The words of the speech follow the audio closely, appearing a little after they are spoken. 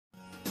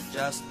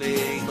Just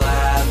be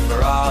glad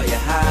for all you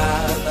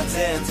have that's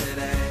in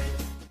today.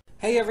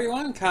 Hey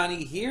everyone,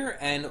 Connie here,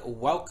 and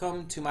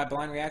welcome to my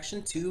blind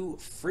reaction to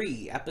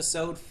Free,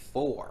 episode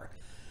 4.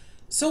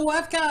 So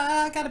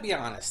I gotta be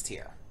honest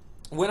here.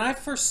 When I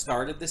first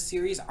started this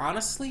series,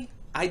 honestly,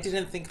 I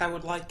didn't think I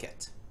would like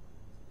it.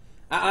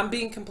 I'm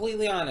being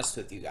completely honest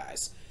with you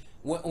guys.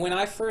 When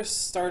I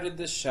first started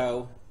this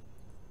show,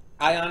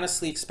 I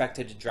honestly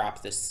expected to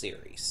drop this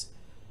series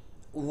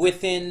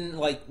within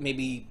like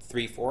maybe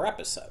 3-4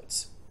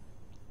 episodes.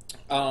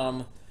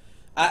 I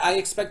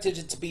expected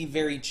it to be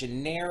very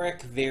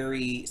generic,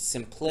 very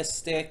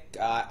simplistic.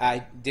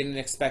 I didn't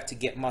expect to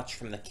get much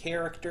from the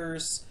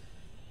characters.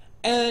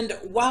 And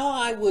while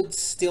I would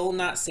still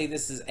not say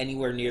this is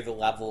anywhere near the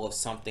level of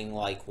something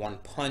like One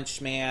Punch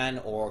Man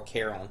or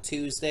Carol on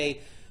Tuesday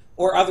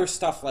or other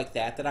stuff like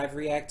that I've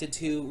reacted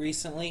to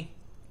recently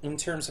in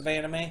terms of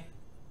anime,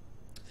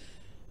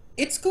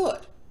 it's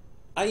good.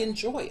 I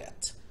enjoy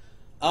it.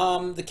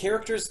 The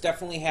characters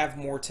definitely have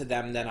more to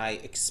them than I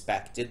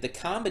expected. The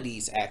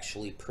comedy's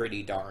actually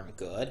pretty darn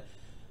good.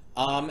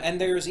 And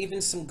there's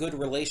even some good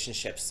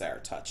relationships that are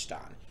touched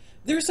on.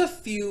 There's a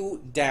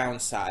few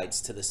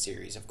downsides to the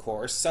series, of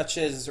course, such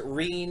as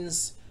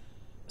Reen's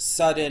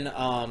sudden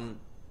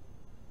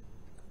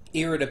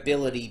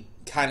irritability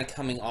kind of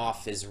coming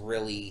off as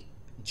really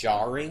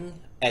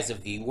jarring as a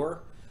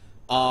viewer.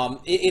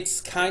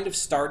 It's kind of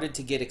started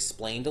to get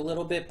explained a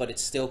little bit, but it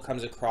still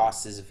comes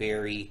across as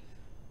very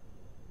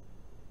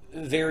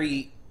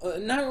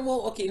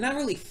not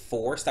really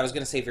forced. I was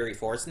going to say very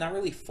forced. Not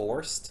really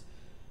forced,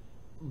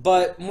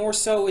 but more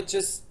so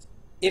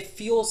it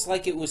feels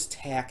like it was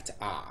tacked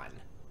on.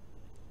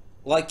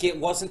 Like it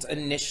wasn't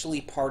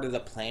initially part of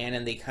the plan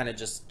and they kind of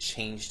just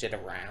changed it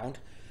around.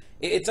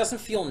 It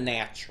doesn't feel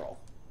natural.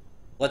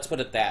 Let's put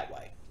it that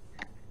way.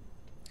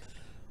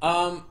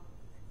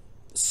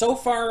 So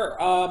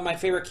far, my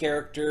favorite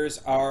characters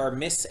are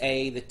Miss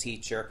A, the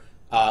teacher,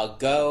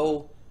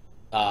 Go,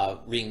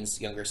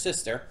 Reen's younger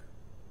sister,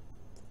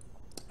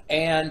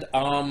 and,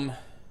 I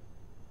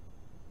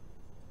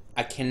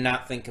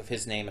cannot think of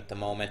his name at the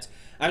moment.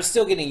 I'm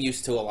still getting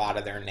used to a lot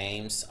of their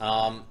names.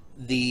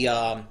 The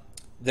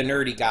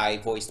nerdy guy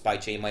voiced by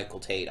J.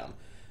 Michael Tatum,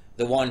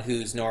 the one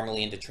who's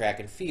normally into track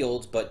and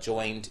field, but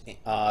joined,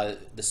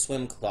 the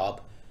swim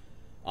club,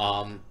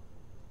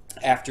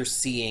 after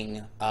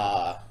seeing,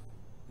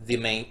 the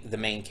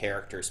main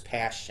character's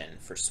passion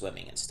for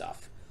swimming and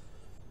stuff.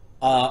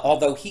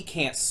 Although he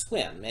can't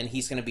swim, and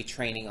he's going to be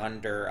training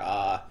under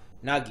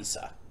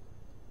Nagisa.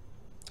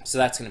 So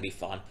that's going to be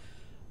fun.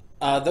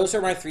 Those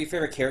are my 3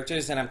 favorite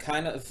characters, and I'm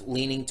kind of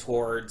leaning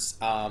towards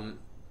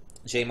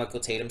J.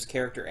 Michael Tatum's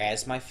character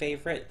as my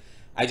favorite.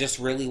 I just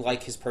really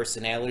like his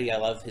personality. I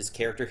love his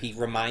character. He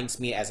reminds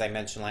me, as I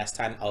mentioned last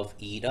time, of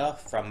Ida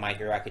from My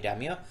Hero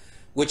Academia,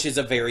 which is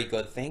a very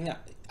good thing.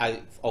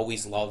 I've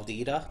always loved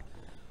Ida.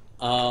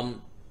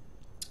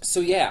 So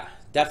yeah,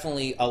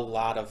 definitely a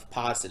lot of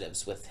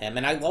positives with him.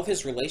 And I love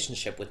his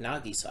relationship with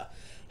Nagisa.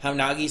 How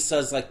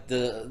Nagisa's like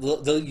the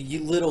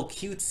little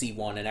cutesy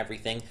one and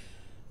everything,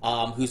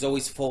 who's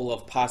always full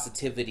of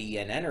positivity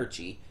and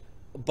energy.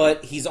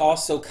 But he's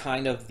also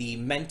kind of the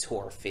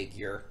mentor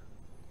figure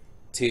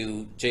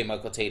to J.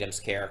 Michael Tatum's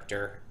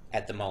character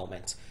at the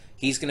moment.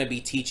 He's going to be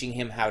teaching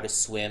him how to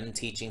swim,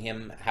 teaching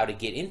him how to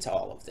get into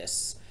all of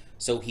this,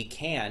 so he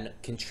can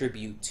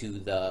contribute to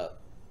the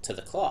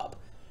club.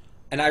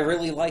 And I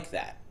really like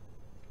that.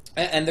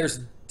 And there's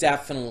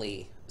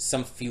definitely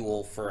some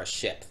fuel for a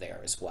ship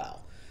there as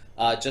well.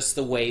 Just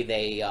the way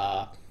they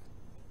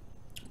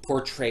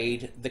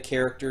portrayed the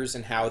characters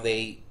and how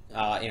they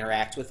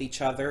interact with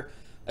each other,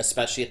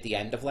 especially at the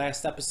end of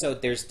last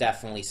episode, there's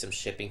definitely some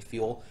shipping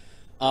fuel.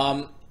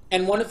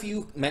 And one of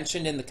you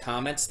mentioned in the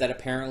comments that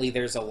apparently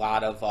there's a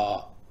lot of,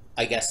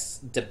 I guess,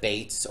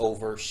 debates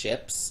over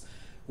ships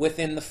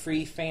within the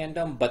Free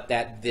fandom, but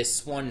that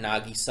this one,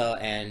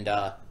 Nagisa, and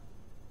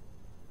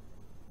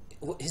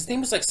his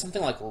name was like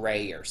something like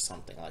Ray or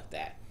something like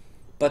that,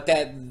 but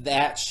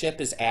that ship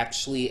is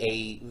actually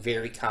a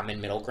very common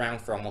middle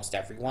ground for almost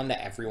everyone,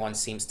 that everyone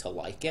seems to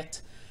like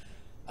it.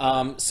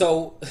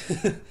 So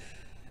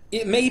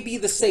it may be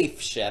the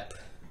safe ship,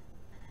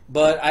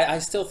 but I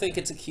still think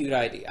it's a cute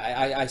idea.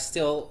 I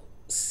still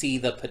see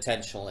the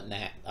potential in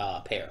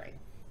that pairing.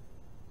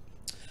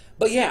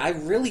 But yeah, I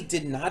really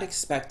did not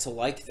expect to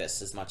like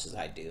this as much as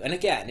I do. And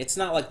again, it's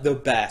not like the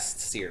best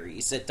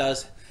series. It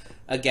does,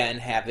 again,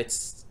 have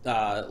its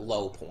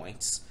low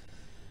points.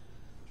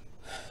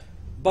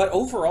 But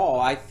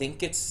overall, I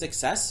think it's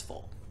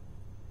successful.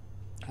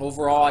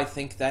 Overall, I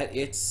think that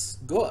it's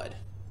good.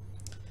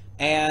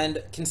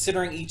 And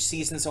considering each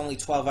season's only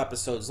 12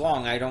 episodes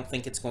long, I don't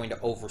think it's going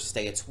to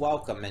overstay its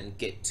welcome and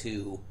get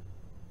too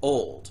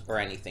old or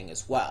anything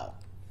as well.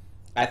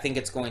 I think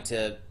it's going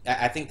to...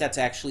 I think that's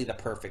actually the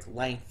perfect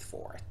length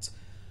for it.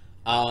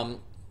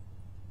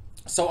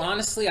 So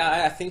honestly,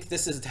 I think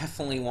this is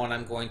definitely one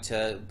I'm going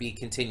to be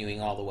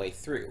continuing all the way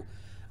through.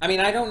 I mean,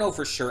 I don't know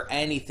for sure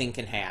anything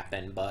can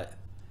happen, but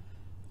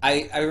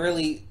I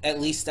really,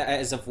 at least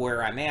as of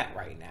where I'm at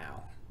right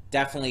now,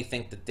 definitely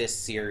think that this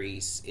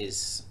series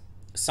is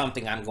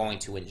something I'm going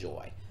to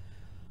enjoy.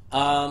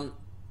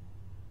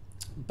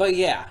 But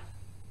yeah.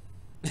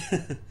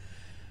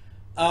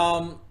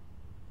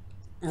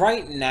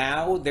 Right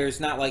now, there's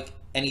not like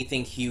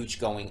anything huge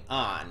going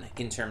on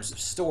in terms of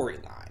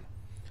storyline.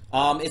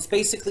 It's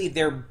basically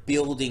they're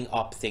building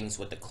up things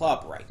with the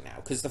club right now,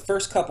 because the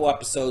first couple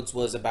episodes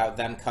was about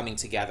them coming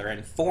together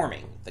and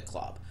forming the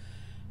club.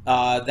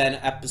 Then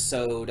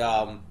episode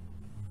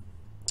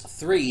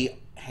 3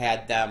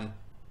 had them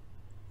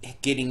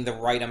getting the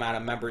right amount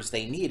of members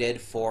they needed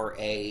for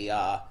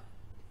a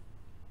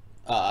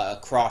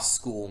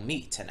cross-school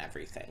meet and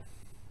everything.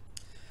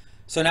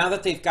 So now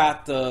that they've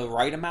got the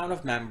right amount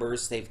of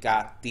members, they've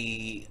got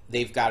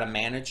a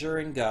manager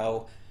in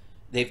Go,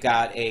 they've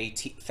got a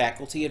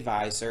faculty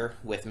advisor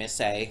with Miss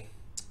A.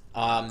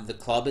 The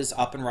club is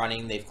up and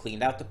running. They've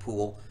cleaned out the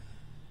pool.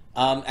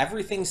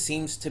 Everything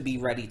seems to be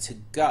ready to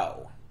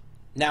go.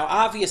 Now,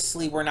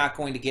 obviously, we're not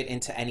going to get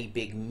into any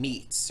big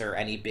meets or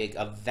any big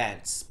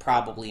events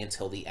probably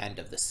until the end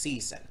of the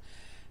season.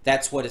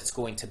 That's what it's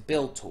going to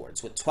build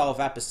towards. With 12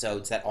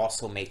 episodes, that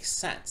also makes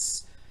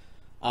sense.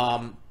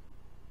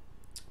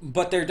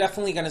 But they're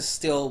definitely going to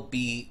still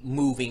be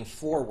moving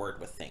forward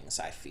with things,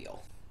 I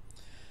feel.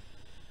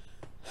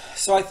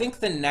 So I think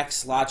the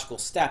next logical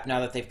step,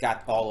 now that they've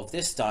got all of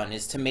this done,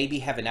 is to maybe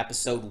have an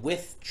episode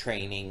with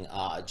training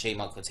J.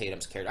 Michael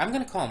Tatum's character. I'm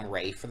going to call him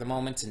Ray for the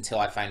moment until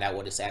I find out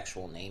what his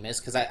actual name is,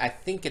 because I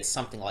think it's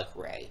something like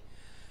Ray.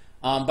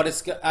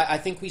 But I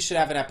think we should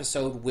have an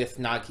episode with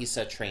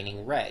Nagisa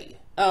training Ray.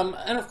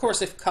 And of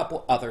course, a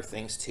couple other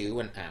things too.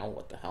 And ow,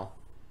 what the hell?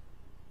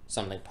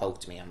 Something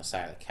poked me on the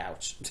side of the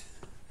couch.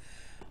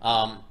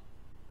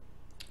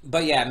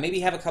 But yeah,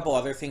 maybe have a couple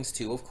other things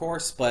too, of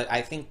course. But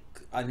I think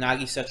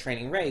Nagisa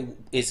training Ray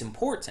is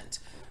important.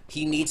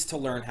 He needs to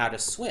learn how to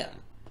swim.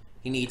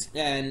 He needs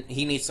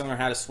to learn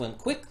how to swim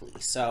quickly.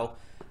 So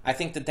I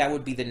think that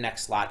would be the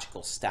next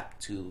logical step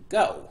to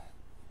go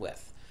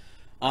with.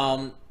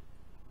 And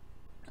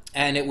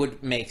it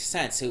would make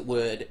sense. It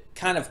would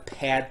kind of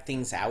pad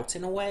things out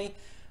in a way.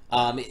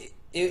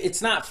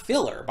 It's not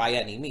filler by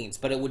any means,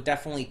 but it would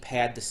definitely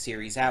pad the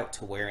series out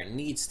to where it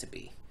needs to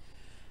be,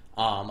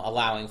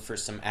 allowing for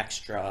some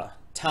extra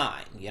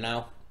time, you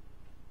know?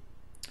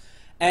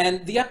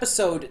 And the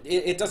episode,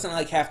 it doesn't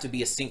like have to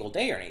be a single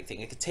day or anything.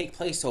 It could take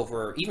place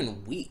over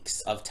even weeks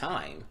of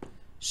time,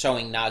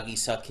 showing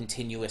Nagisa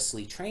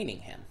continuously training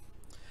him.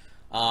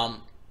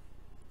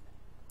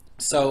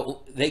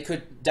 So they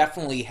could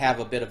definitely have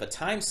a bit of a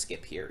time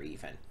skip here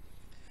even.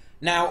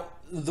 Now,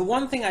 the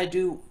one thing I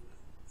do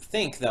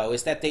think, though,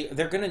 is that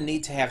they're going to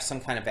need to have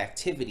some kind of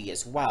activity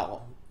as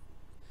well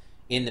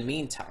in the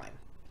meantime.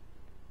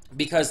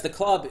 Because the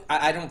club,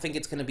 I don't think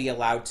it's going to be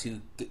allowed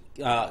to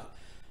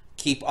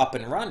keep up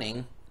and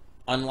running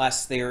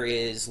unless there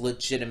is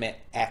legitimate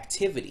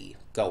activity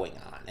going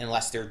on,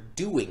 unless they're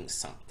doing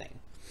something.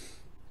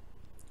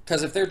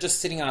 Because if they're just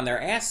sitting on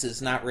their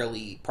asses, not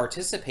really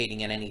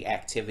participating in any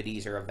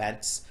activities or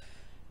events,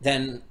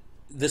 then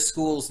the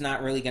school's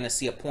not really going to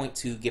see a point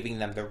to giving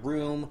them the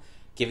room,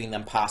 giving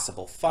them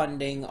possible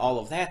funding, all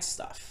of that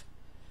stuff.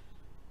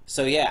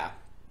 So yeah,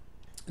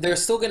 they're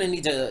still going to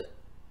need to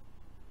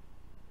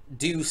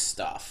do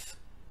stuff.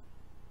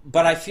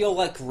 But I feel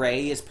like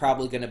Ray is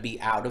probably going to be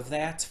out of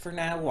that for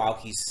now while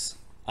he's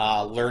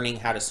learning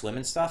how to swim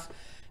and stuff.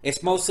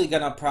 It's mostly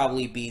going to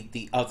probably be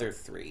the other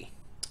three.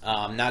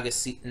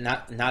 Nagisa,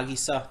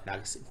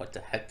 what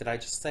the heck did I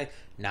just say?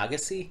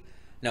 Nagisa?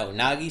 No,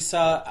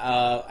 Nagisa,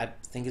 I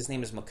think his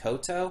name is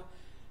Makoto,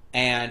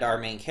 and our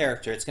main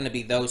character. It's going to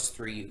be those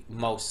three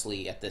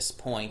mostly at this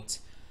point.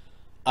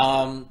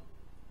 But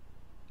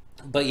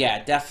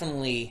yeah,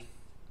 definitely,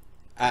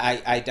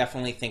 I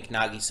definitely think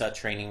Nagisa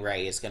training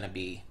Ray is going to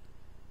be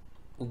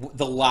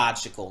the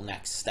logical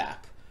next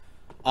step.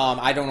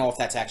 I don't know if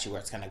that's actually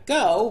where it's going to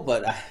go,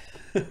 but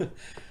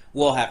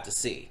we'll have to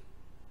see.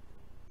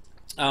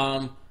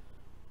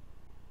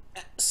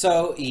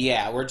 So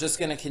yeah, we're just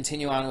going to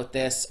continue on with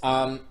this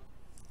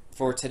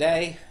for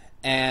today,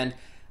 and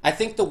I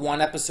think the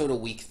one episode a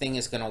week thing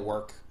is going to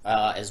work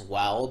as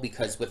well,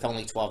 because with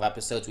only 12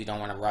 episodes, we don't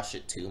want to rush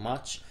it too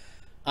much.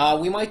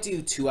 We might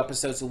do 2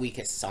 episodes a week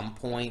at some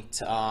point,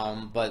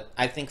 but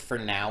I think for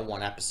now,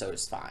 1 episode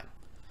is fine.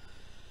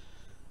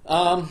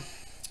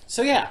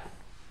 So yeah,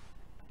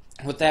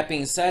 with that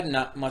being said,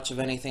 not much of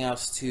anything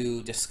else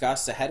to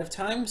discuss ahead of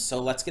time,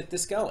 so let's get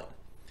this going.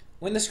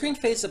 When the screen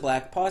fades to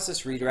black, pause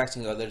this redirect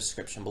and go to the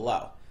description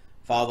below.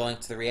 Follow the link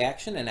to the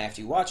reaction, and after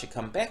you watch it,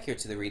 come back here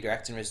to the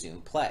redirect and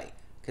resume play.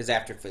 Because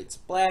after it fades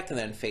black and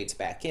then fades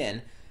back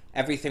in,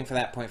 everything from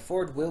that point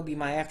forward will be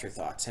my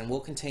afterthoughts and will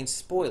contain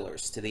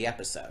spoilers to the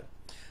episode.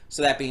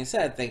 So that being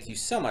said, thank you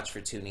so much for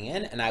tuning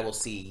in, and I will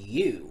see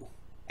you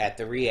at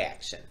the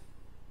reaction.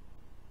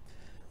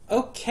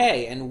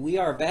 Okay, and we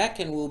are back,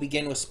 and we'll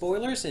begin with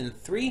spoilers in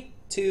 3,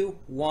 2,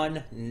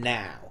 1,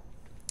 now.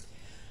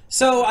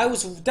 So I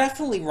was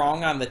definitely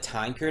wrong on the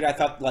time period. I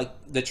thought like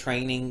the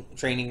training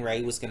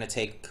Ray was going to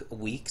take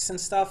weeks and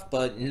stuff,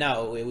 but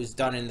no, it was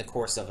done in the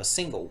course of a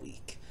single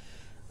week.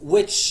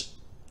 which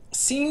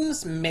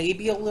seems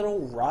maybe a little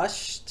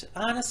rushed,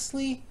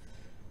 honestly.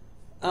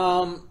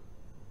 But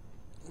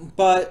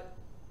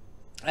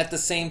at the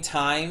same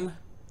time,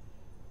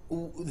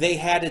 they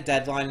had a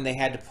deadline and they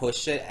had to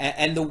push it,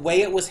 and the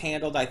way it was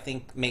handled, I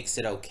think, makes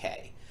it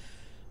okay.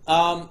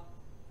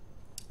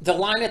 The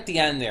line at the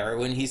end there,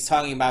 when he's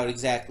talking about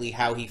exactly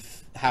how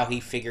he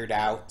figured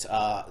out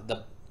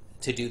to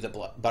do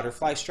the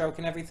butterfly stroke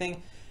and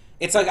everything,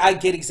 it's like I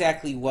get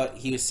exactly what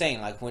he was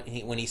saying. Like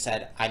when he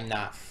said, "I'm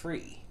not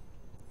free."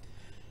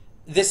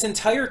 This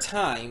entire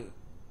time,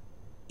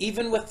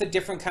 even with the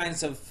different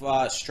kinds of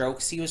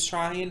strokes he was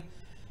trying,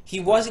 he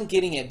wasn't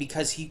getting it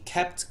because he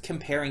kept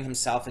comparing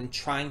himself and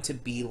trying to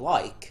be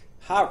like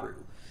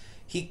Haru.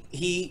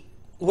 He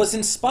was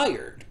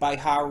inspired by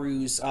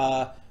Haru's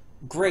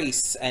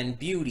grace and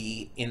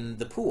beauty in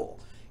the pool.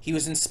 He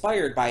was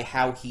inspired by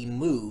how he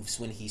moves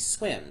when he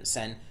swims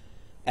and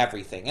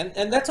everything.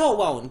 And that's all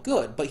well and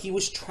good, but he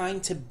was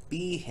trying to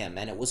be him,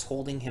 and it was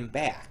holding him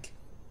back.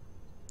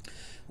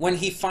 When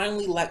he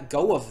finally let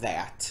go of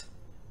that,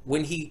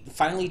 when he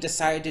finally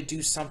decided to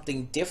do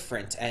something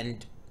different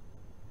and,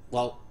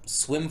 well,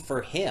 swim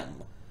for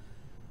him,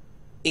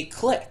 it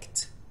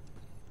clicked.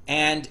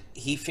 And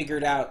he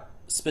figured out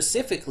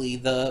specifically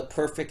the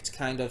perfect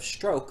kind of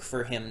stroke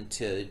for him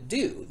to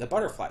do, the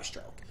butterfly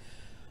stroke.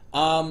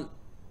 Now,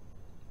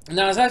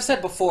 as I've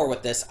said before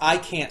with this, I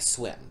can't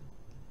swim.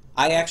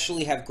 I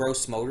actually have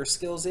gross motor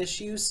skills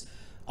issues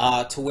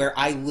to where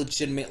I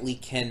legitimately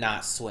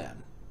cannot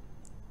swim.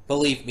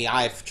 Believe me,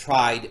 I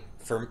tried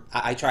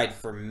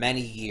for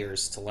many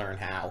years to learn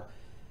how,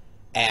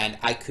 and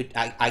I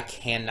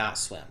cannot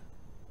swim.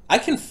 I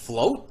can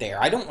float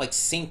there. I don't like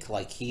sink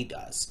like he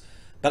does,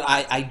 but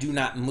I do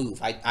not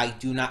move. I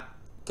do not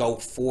go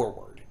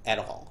forward at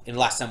all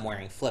unless I'm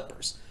wearing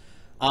flippers.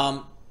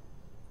 But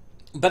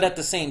at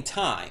the same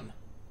time,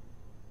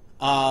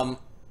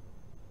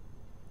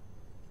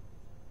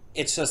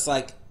 it's just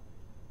like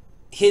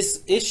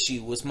his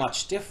issue was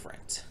much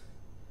different.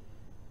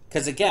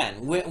 Because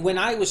again, when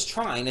I was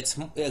trying, it's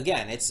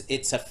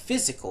a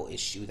physical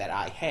issue that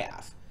I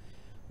have.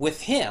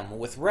 With him,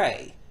 with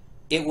Ray,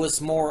 it was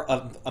more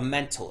of a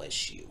mental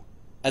issue.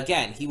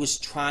 Again, he was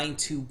trying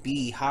to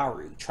be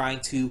Haru,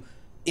 trying to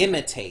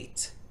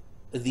imitate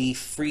the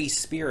free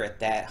spirit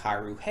that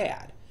Haru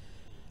had.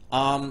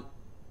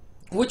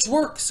 Which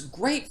works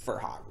great for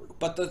Haru,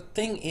 but the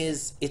thing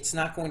is, it's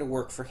not going to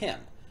work for him.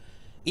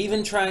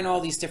 Even trying all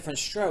these different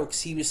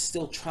strokes, he was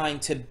still trying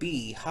to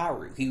be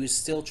Haru. He was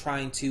still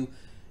trying to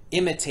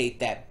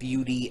imitate that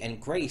beauty and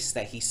grace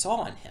that he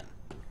saw in him.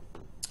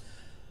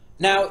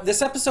 Now,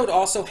 this episode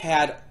also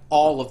had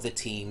all of the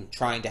team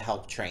trying to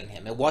help train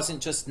him. It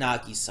wasn't just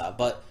Nagisa,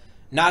 but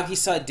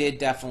Nagisa did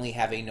definitely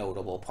have a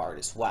notable part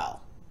as well.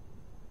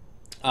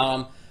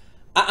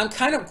 I'm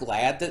kind of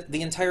glad that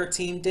the entire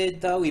team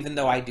did, though, even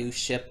though I do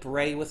ship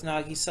Rei with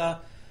Nagisa.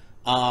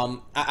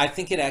 I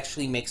think it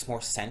actually makes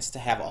more sense to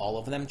have all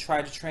of them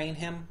try to train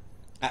him.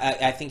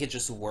 I think it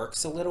just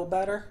works a little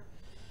better.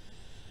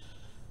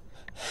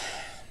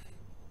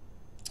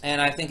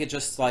 And I think it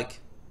just, like,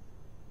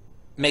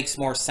 makes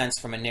more sense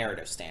from a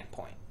narrative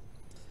standpoint.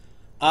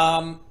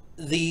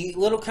 The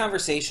little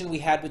conversation we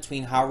had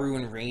between Haru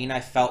and Rin,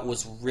 I felt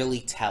was really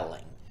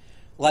telling.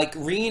 Like,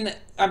 Rin,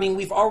 I mean,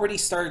 we've already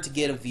started to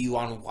get a view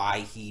on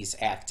why he's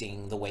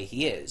acting the way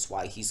he is,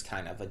 why he's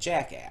kind of a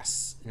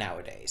jackass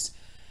nowadays.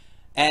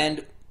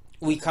 And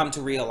we come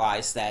to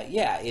realize that,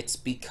 yeah, it's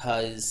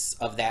because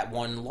of that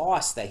one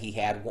loss that he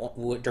had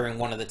during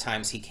one of the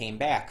times he came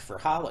back for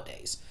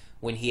holidays,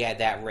 when he had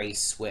that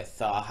race with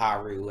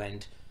Haru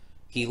and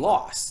he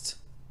lost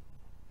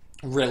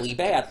really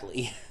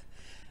badly.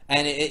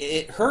 And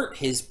it hurt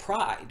his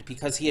pride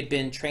because he had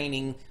been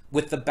training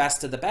with the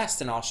best of the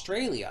best in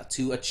Australia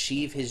to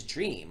achieve his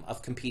dream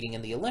of competing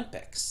in the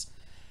Olympics.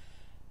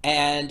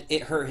 And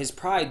it hurt his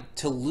pride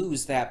to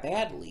lose that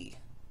badly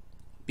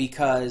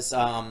because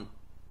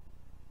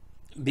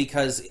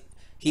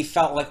he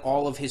felt like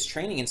all of his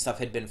training and stuff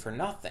had been for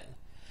nothing.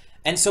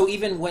 And so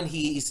even when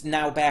he's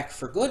now back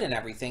for good and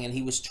everything, and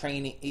he was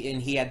training,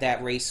 and he had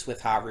that race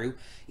with Haru,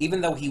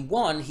 even though he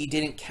won, he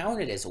didn't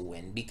count it as a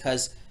win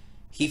because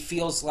he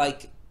feels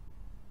like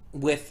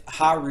with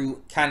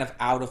Haru kind of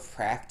out of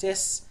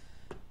practice,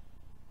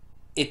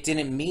 it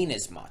didn't mean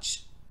as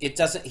much. It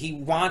doesn't. He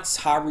wants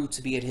Haru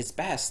to be at his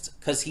best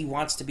because he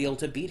wants to be able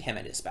to beat him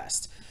at his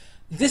best.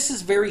 This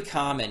is very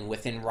common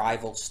within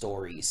rival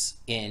stories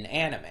in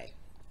anime.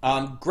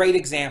 Great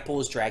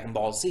example is Dragon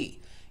Ball Z.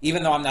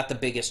 Even though I'm not the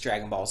biggest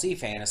Dragon Ball Z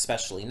fan,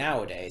 especially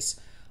nowadays,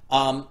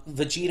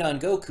 Vegeta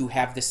and Goku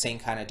have the same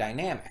kind of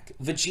dynamic.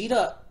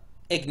 Vegeta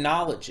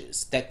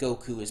acknowledges that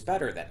Goku is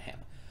better than him,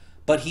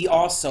 but he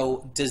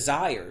also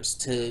desires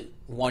to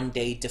one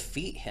day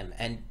defeat him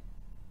and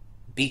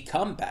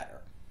become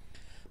better.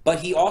 But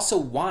he also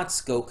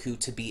wants Goku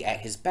to be at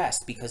his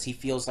best because he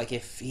feels like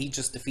if he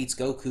just defeats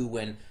Goku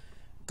when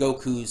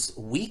Goku's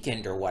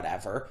weakened or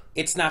whatever,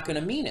 it's not going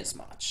to mean as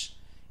much.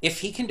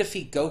 If he can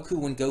defeat Goku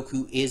when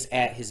Goku is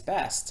at his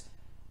best,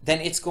 then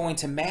it's going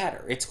to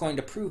matter. It's going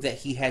to prove that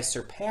he has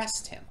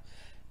surpassed him.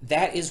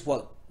 That is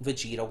what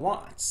Vegeta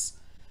wants.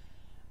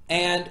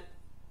 And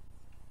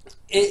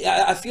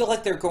I feel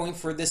like they're going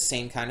for this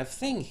same kind of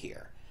thing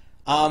here.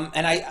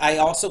 And I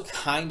also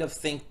kind of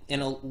think,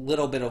 in a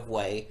little bit of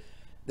way,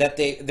 that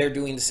they're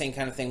doing the same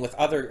kind of thing with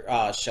other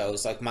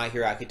shows, like My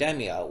Hero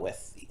Academia,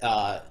 with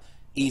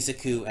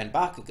Izuku and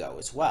Bakugo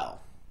as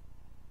well.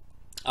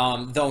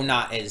 Though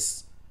not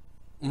as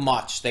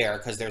much there,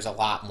 because there's a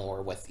lot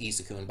more with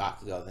Izuku and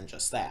Bakugo than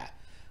just that.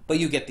 But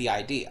you get the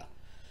idea.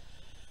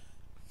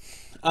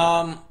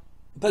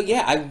 But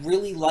yeah, I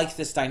really like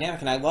this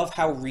dynamic, and I love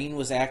how Rin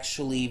was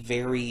actually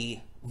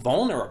very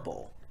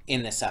vulnerable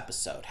in this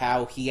episode.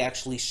 How he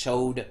actually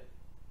showed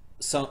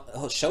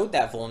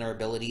that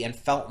vulnerability and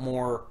felt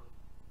more,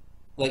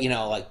 like,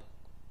 like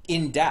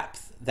in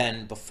depth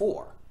than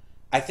before.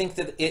 I think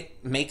that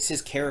it makes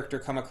his character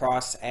come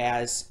across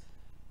as,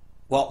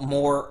 well,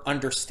 more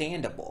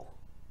understandable.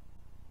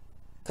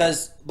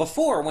 Because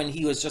before, when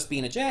he was just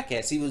being a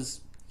jackass, he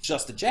was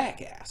just a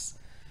jackass.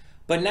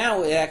 But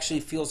now it actually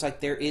feels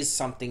like there is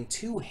something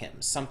to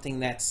him, something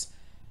that's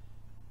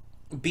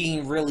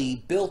being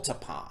really built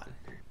upon.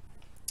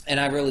 And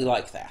I really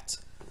like that.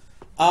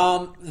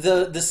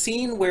 The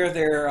scene where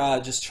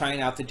they're just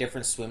trying out the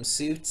different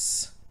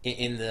swimsuits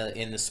in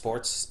the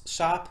sports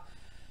shop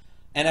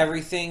and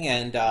everything,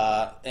 and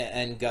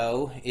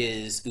Go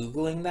is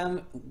oogling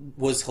them,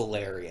 was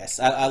hilarious.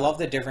 I love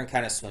the different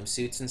kind of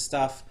swimsuits and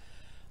stuff.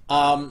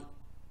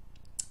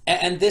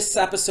 And this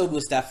episode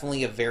was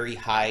definitely a very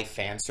high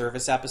fan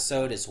service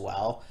episode as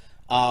well.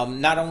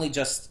 Not only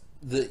just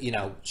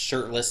the,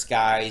 shirtless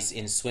guys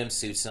in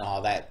swimsuits and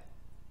all that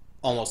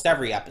almost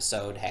every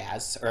episode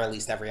has, or at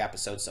least every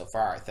episode so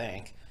far, I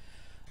think.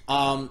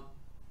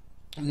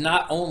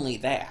 Not only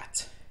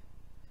that,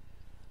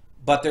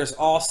 but there's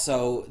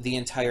also the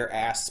entire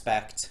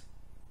aspect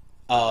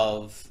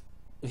of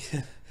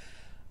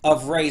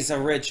of Rei's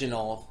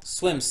original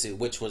swimsuit,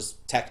 which was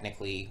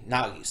technically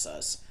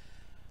Nagisa's,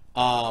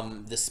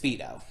 the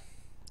speedo.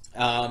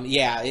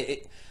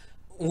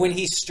 When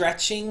he's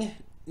stretching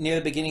near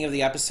the beginning of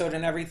the episode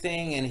and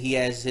everything, and he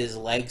has his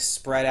legs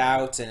spread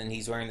out and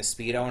he's wearing the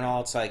speedo and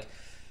all, it's like,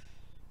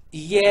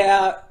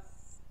 yeah,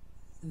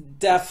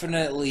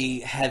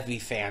 definitely heavy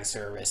fan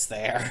service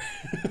there.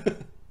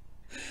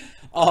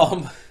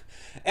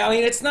 I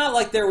mean, it's not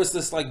like there was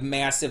this, like,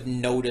 massive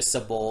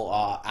noticeable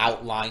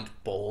outlined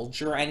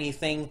bulge or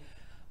anything,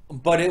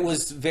 but it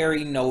was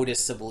very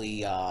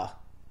noticeably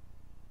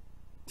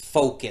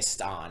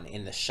focused on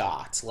in the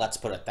shots, let's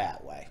put it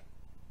that way.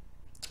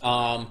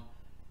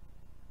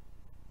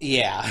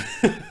 Yeah.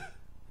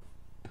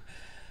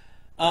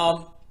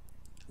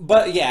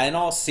 But yeah, in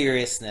all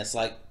seriousness,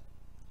 like,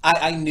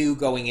 I knew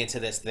going into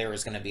this there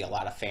was going to be a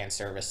lot of fan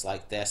service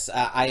like this.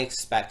 I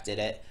expected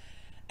it.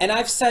 And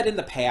I've said in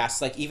the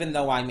past, like, even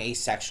though I'm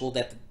asexual,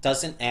 that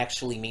doesn't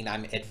actually mean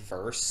I'm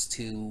adverse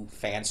to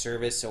fan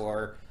service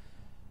or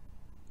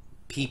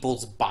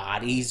people's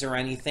bodies or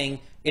anything.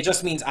 It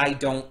just means I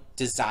don't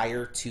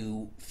desire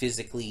to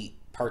physically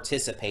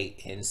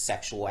participate in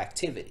sexual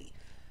activity.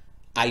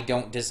 I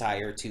don't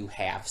desire to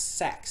have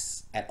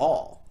sex at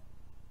all,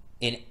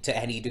 to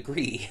any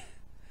degree.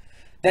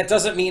 That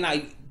doesn't mean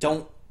I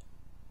don't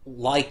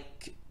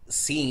like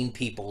seeing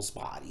people's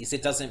bodies.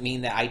 It doesn't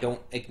mean that I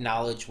don't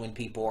acknowledge when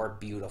people are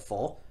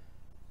beautiful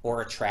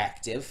or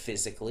attractive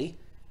physically.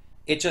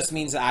 It just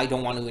means that I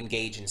don't want to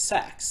engage in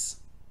sex.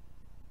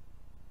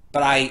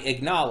 But I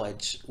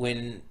acknowledge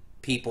when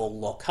people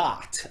look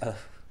hot,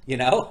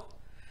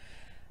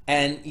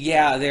 And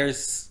yeah,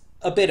 there's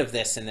a bit of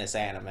this in this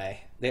anime.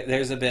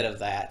 There's a bit of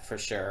that, for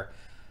sure.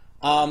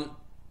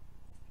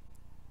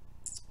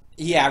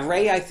 Yeah,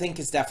 Rei, I think,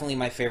 is definitely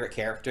my favorite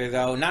character,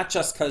 though. Not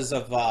just because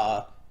of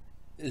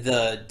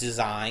the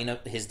design,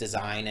 his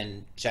design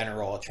and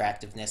general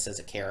attractiveness as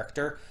a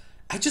character.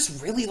 I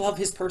just really love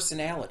his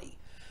personality.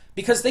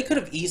 Because they could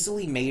have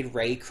easily made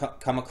Rei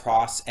come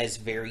across as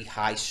very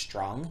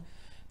high-strung.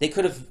 They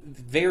could have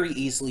very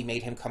easily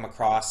made him come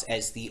across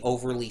as the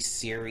overly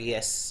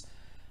serious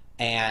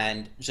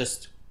and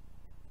just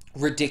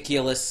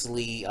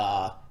ridiculously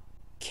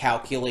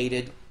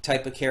calculated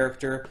type of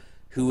character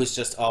who was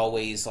just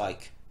always,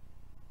 like,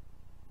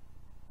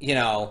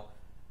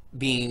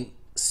 being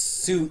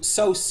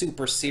so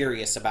super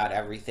serious about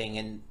everything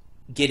and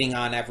getting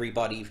on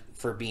everybody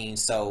for being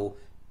so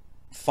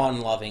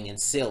fun-loving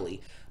and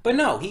silly. But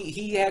no,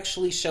 he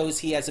actually shows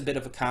he has a bit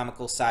of a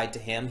comical side to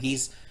him.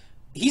 He's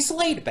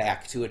laid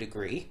back to a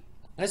degree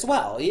as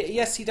well.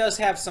 Yes, he does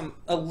have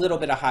a little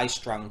bit of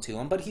high-strung to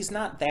him, but he's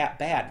not that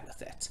bad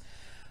with it.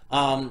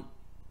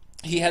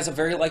 He has a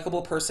very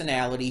likable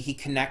personality. He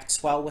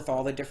connects well with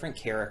all the different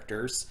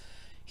characters.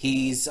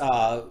 He's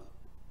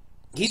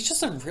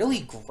just a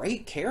really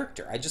great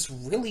character. I just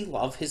really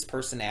love his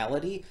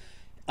personality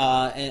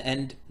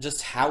and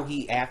just how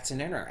he acts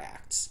and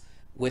interacts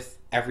with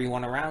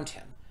everyone around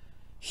him.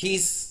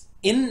 He's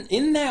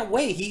in that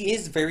way, he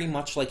is very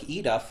much like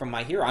Ida from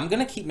My Hero. I'm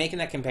gonna keep making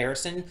that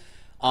comparison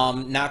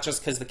Not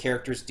just because the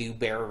characters do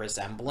bear a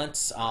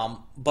resemblance,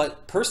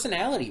 but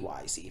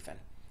personality-wise even.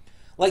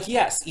 Like,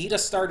 yes, Ida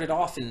started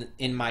off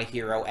in My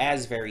Hero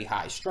as very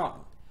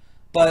high-strung.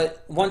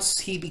 But once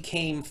he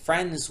became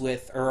friends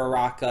with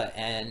Uraraka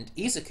and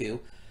Izuku,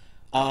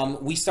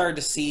 we started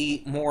to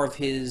see more of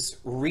his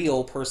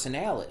real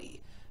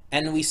personality.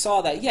 And we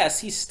saw that, yes,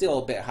 he's still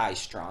a bit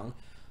high-strung,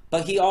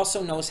 but he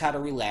also knows how to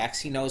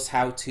relax, he knows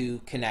how to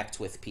connect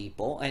with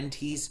people, and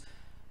he's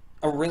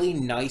a really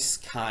nice,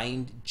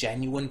 kind,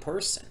 genuine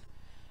person.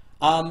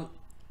 And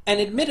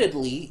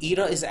admittedly,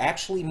 Ida is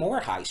actually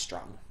more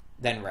high-strung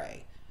than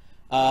Rei.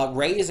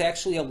 Rei is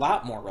actually a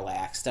lot more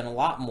relaxed and a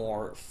lot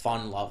more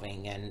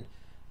fun-loving and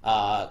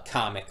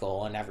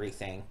comical and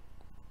everything.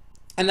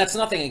 And that's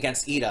nothing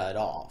against Ida at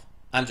all.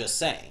 I'm just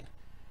saying.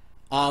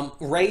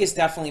 Rei is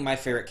definitely my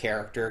favorite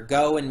character.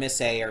 Go and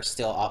Miss A are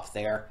still up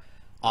there.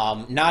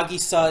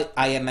 Nagisa,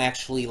 I am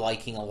actually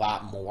liking a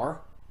lot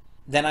more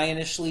than I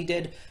initially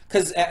did.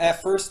 Because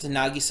at first,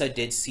 Nagisa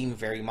did seem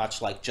very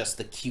much like just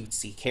the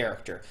cutesy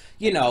character.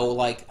 You know,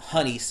 like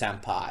Honey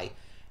Senpai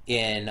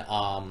in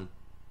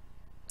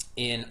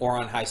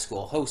Ouran High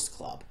School Host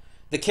Club.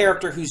 The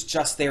character who's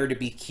just there to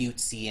be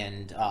cutesy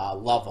and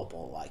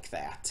lovable like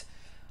that.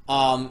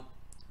 And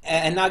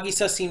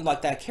Nagisa seemed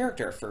like that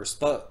character at first,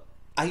 but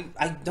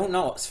I don't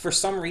know. For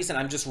some reason,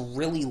 I'm just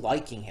really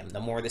liking him the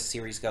more this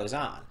series goes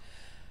on.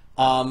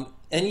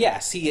 And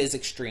yes, he is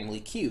extremely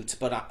cute,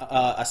 but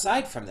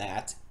aside from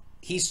that,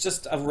 he's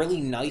just a really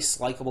nice,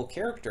 likable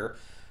character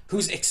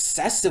who's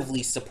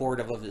excessively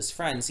supportive of his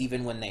friends,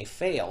 even when they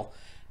fail.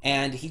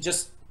 And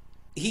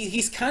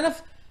he's kind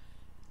of...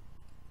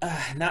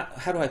 not,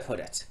 how do I put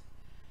it?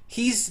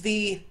 He's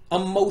the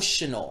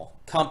emotional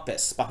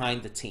compass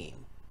behind the team.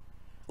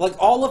 Like,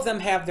 all of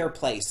them have their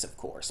place, of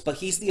course, but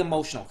he's the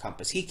emotional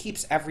compass. He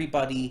keeps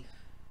everybody...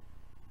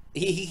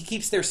 He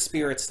keeps their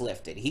spirits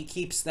lifted. He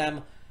keeps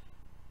them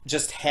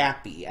just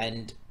happy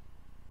and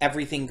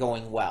everything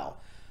going well.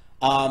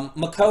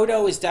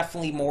 Makoto is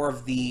definitely more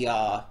of the...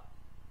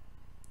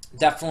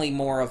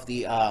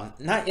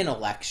 not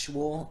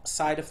intellectual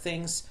side of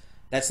things.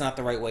 That's not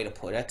the right way to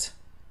put it.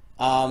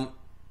 While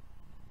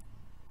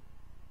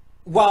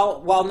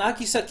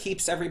Nagisa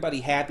keeps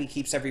everybody happy,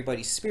 keeps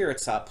everybody's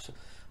spirits up,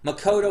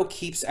 Makoto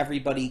keeps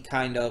everybody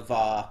kind of,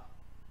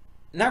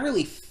 not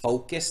really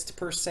focused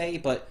per se,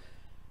 but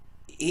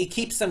he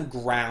keeps them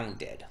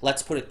grounded.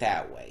 Let's put it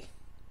that way.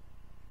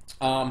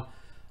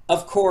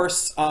 Of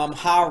course,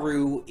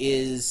 Haru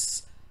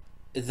is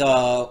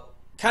the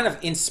kind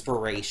of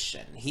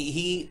inspiration.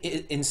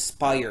 He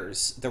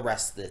inspires the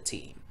rest of the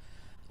team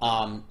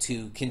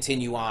to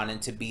continue on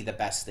and to be the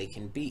best they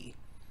can be.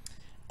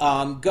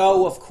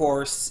 Go, of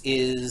course,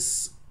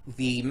 is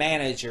the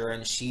manager,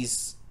 and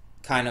she's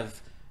kind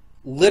of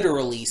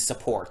literally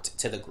support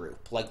to the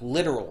group, like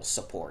literal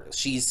support.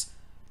 She's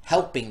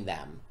helping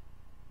them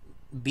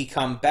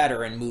become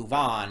better and move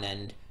on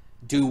and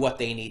do what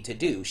they need to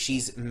do.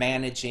 She's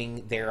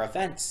managing their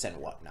events and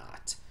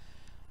whatnot.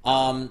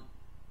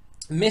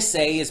 Miss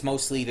A is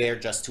mostly there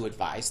just to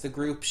advise the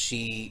group.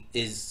 She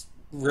is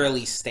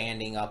really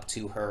standing up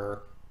to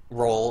her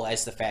role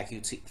as the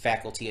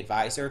faculty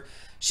advisor.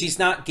 She's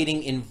not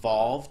getting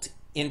involved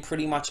in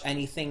pretty much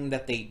anything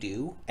that they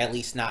do, at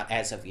least not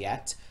as of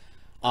yet.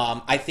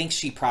 I think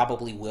she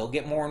probably will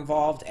get more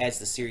involved as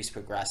the series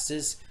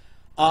progresses.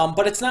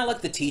 But it's not like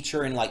the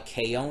teacher in, like,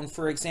 K-On!,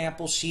 for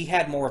example. She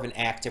had more of an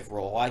active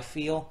role, I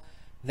feel,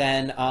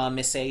 than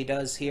Miss A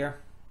does here.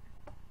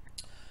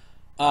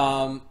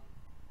 But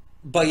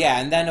yeah,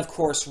 and then, of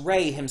course,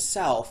 Rei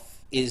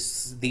himself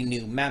is the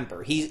new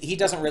member. He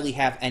doesn't really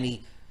have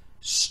any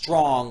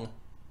strong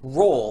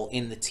role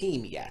in the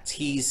team yet.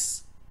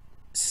 He's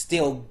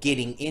still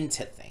getting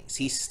into things.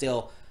 He's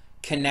still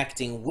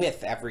connecting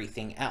with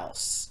everything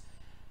else.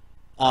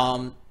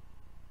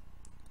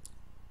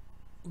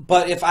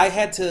 But if I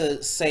had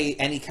to say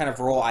any kind of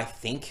role I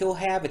think he'll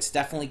have, it's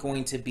definitely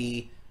going to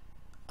be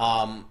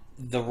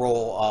the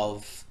role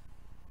of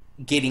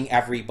getting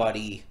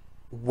everybody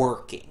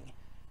working,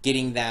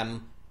 getting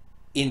them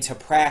into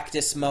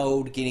practice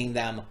mode, getting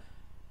them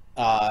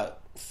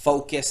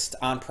focused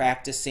on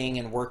practicing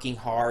and working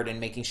hard and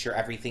making sure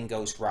everything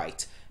goes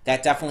right.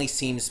 That definitely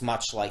seems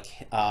much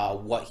like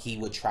what he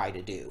would try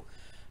to do.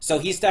 So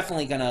he's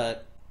definitely going to,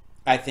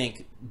 I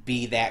think,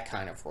 be that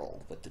kind of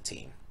role with the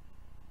team.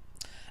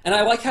 And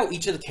I like how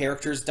each of the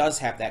characters does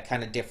have that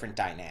kind of different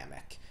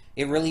dynamic.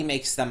 It really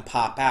makes them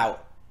pop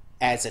out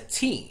as a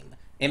team.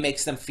 It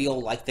makes them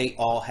feel like they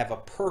all have a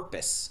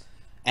purpose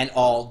and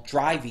all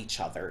drive each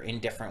other in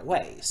different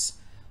ways.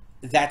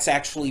 That's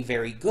actually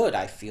very good,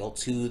 I feel,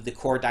 to the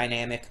core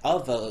dynamic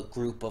of a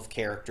group of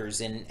characters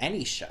in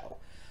any show.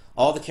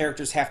 All the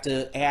characters have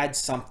to add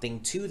something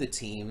to the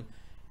team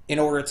in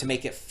order to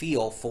make it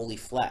feel fully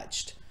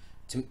fledged,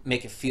 to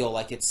make it feel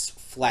like it's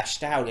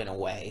fleshed out in a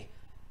way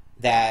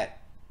that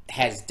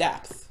has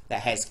depth,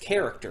 that has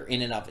character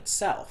in and of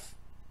itself.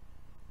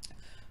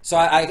 So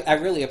I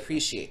really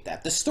appreciate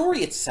that. The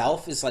story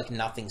itself is like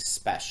nothing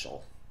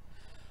special.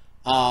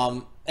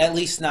 And At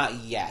least not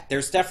yet.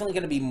 There's definitely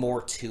going to be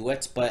more to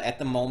it, but at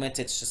the moment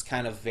it's just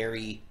kind of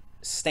very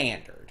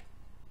standard.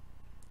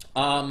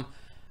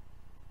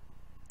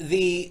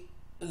 The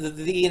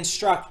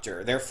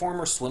instructor, their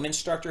former swim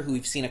instructor, who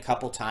we've seen a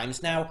couple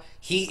times now,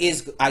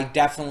 I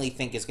definitely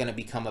think is going to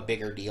become a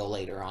bigger deal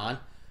later on.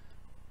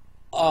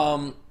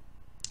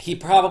 He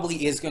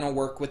probably is going to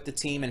work with the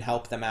team and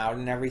help them out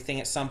and everything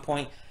at some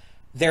point.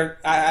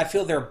 I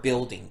feel they're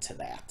building to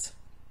that.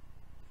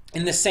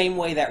 In the same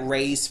way that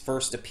Rey's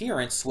first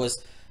appearance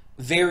was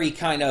very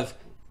kind of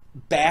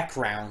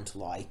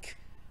background-like,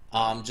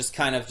 just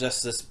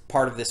this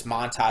part of this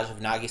montage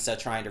of Nagisa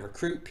trying to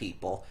recruit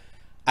people.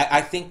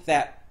 I think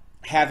that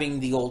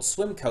having the old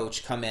swim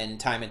coach come in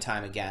time and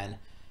time again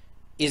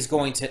is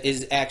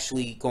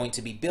actually going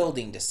to be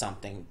building to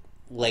something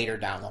later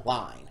down the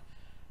line,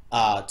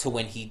 to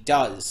when he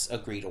does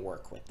agree to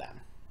work with them.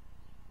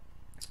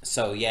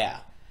 So yeah,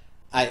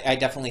 I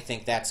definitely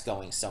think that's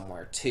going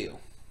somewhere too.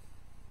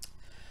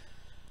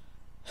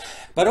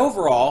 But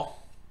overall,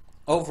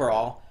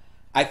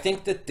 I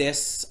think that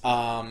this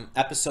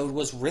episode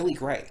was really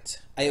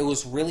great. It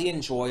was really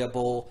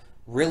enjoyable,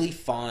 really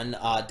fun,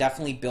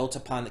 definitely built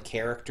upon the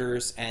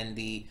characters and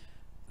the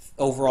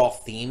overall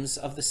themes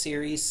of the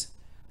series,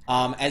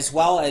 as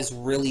well as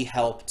really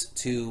helped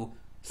to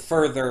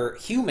further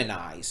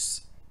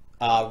humanize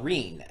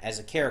Rin as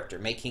a character,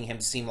 making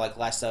him seem like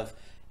less of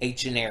a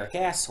generic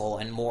asshole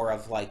and more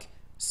of like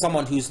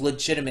someone who's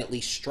legitimately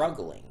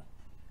struggling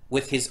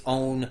with his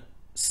own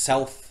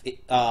self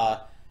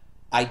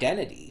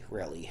identity,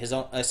 really, his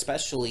own,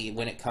 especially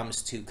when it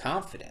comes to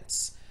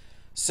confidence.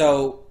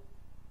 So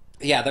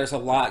yeah, there's a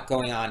lot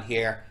going on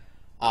here,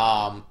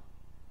 and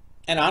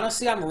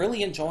honestly, I'm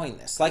really enjoying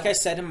this. Like I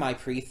said in my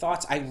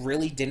pre-thoughts, I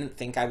really didn't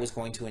think I was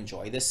going to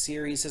enjoy this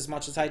series as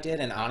much as I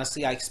did, and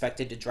honestly, I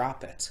expected to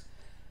drop it.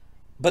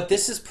 But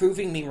this is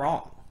proving me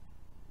wrong.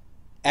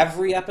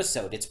 Every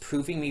episode, it's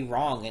proving me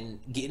wrong and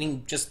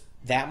getting just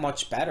that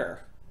much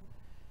better.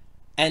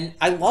 And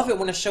I love it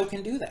when a show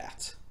can do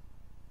that.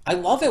 I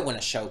love it when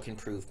a show can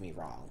prove me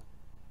wrong.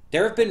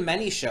 There have been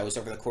many shows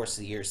over the course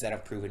of the years that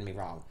have proven me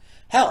wrong.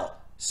 Hell,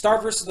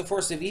 Star vs. the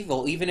Force of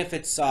Evil, even if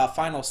its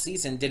final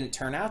season didn't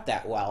turn out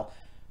that well,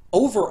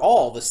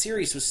 overall, the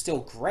series was still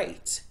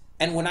great.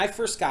 And when I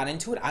first got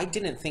into it, I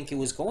didn't think it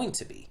was going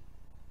to be.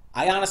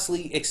 I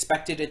honestly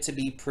expected it to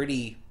be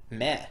pretty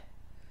meh.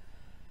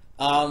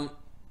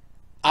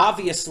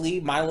 Obviously,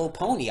 Milo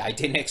Pony, I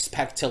didn't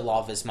expect to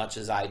love as much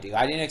as I do.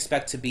 I didn't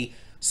expect to be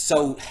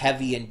so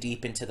heavy and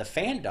deep into the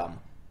fandom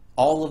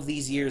all of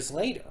these years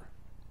later.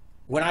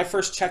 When I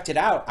first checked it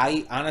out,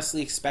 I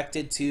honestly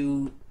expected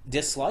to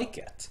dislike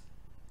it.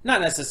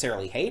 Not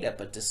necessarily hate it,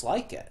 but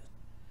dislike it.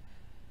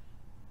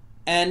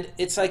 And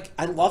it's like,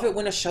 I love it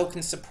when a show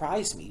can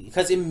surprise me,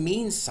 because it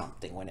means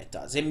something when it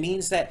does. It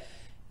means that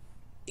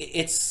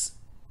it's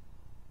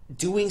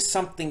doing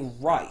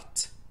something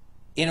right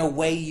in a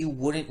way you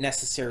wouldn't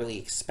necessarily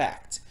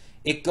expect.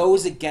 It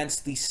goes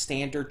against the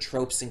standard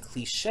tropes and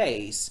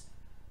cliches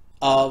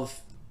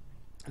of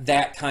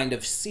that kind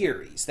of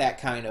series, that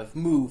kind of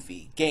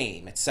movie,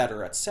 game,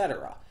 etc.,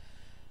 etc.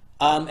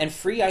 And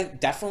Free, I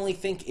definitely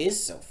think,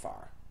 is so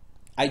far.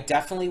 I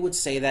definitely would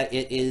say that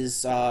it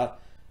is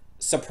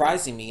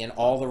surprising me in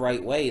all the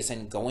right ways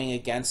and going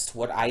against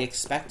what I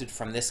expected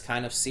from this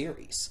kind of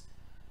series.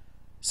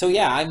 So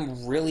yeah,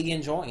 I'm really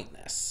enjoying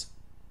this.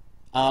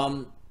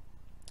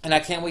 And I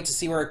can't wait to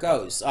see where it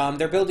goes.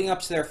 They're building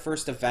up to their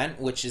first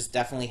event, which is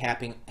definitely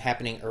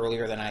happening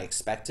earlier than I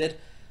expected.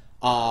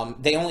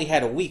 They only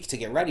had a week to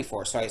get ready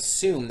for, so I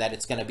assume that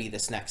it's going to be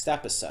this next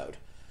episode.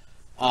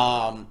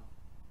 Yeah,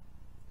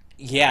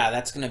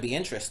 that's going to be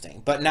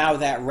interesting. But now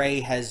that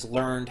Rey has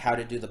learned how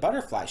to do the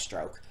butterfly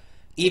stroke,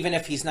 even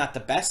if he's not the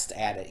best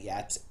at it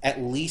yet,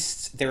 at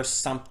least there's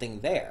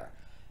something there.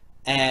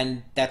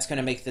 And that's going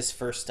to make this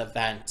first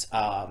event,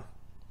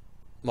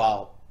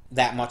 well,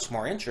 that much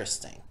more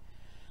interesting.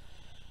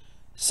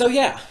 So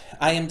yeah,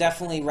 I am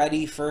definitely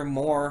ready for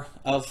more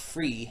of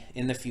Free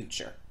in the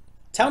future.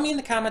 Tell me in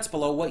the comments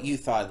below what you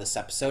thought of this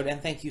episode,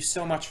 and thank you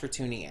so much for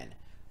tuning in.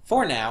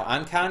 For now,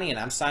 I'm Connie, and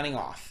I'm signing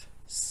off.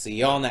 See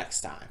y'all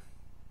next time.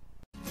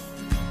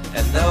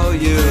 And though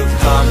you've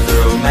come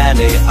through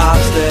many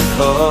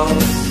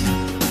obstacles,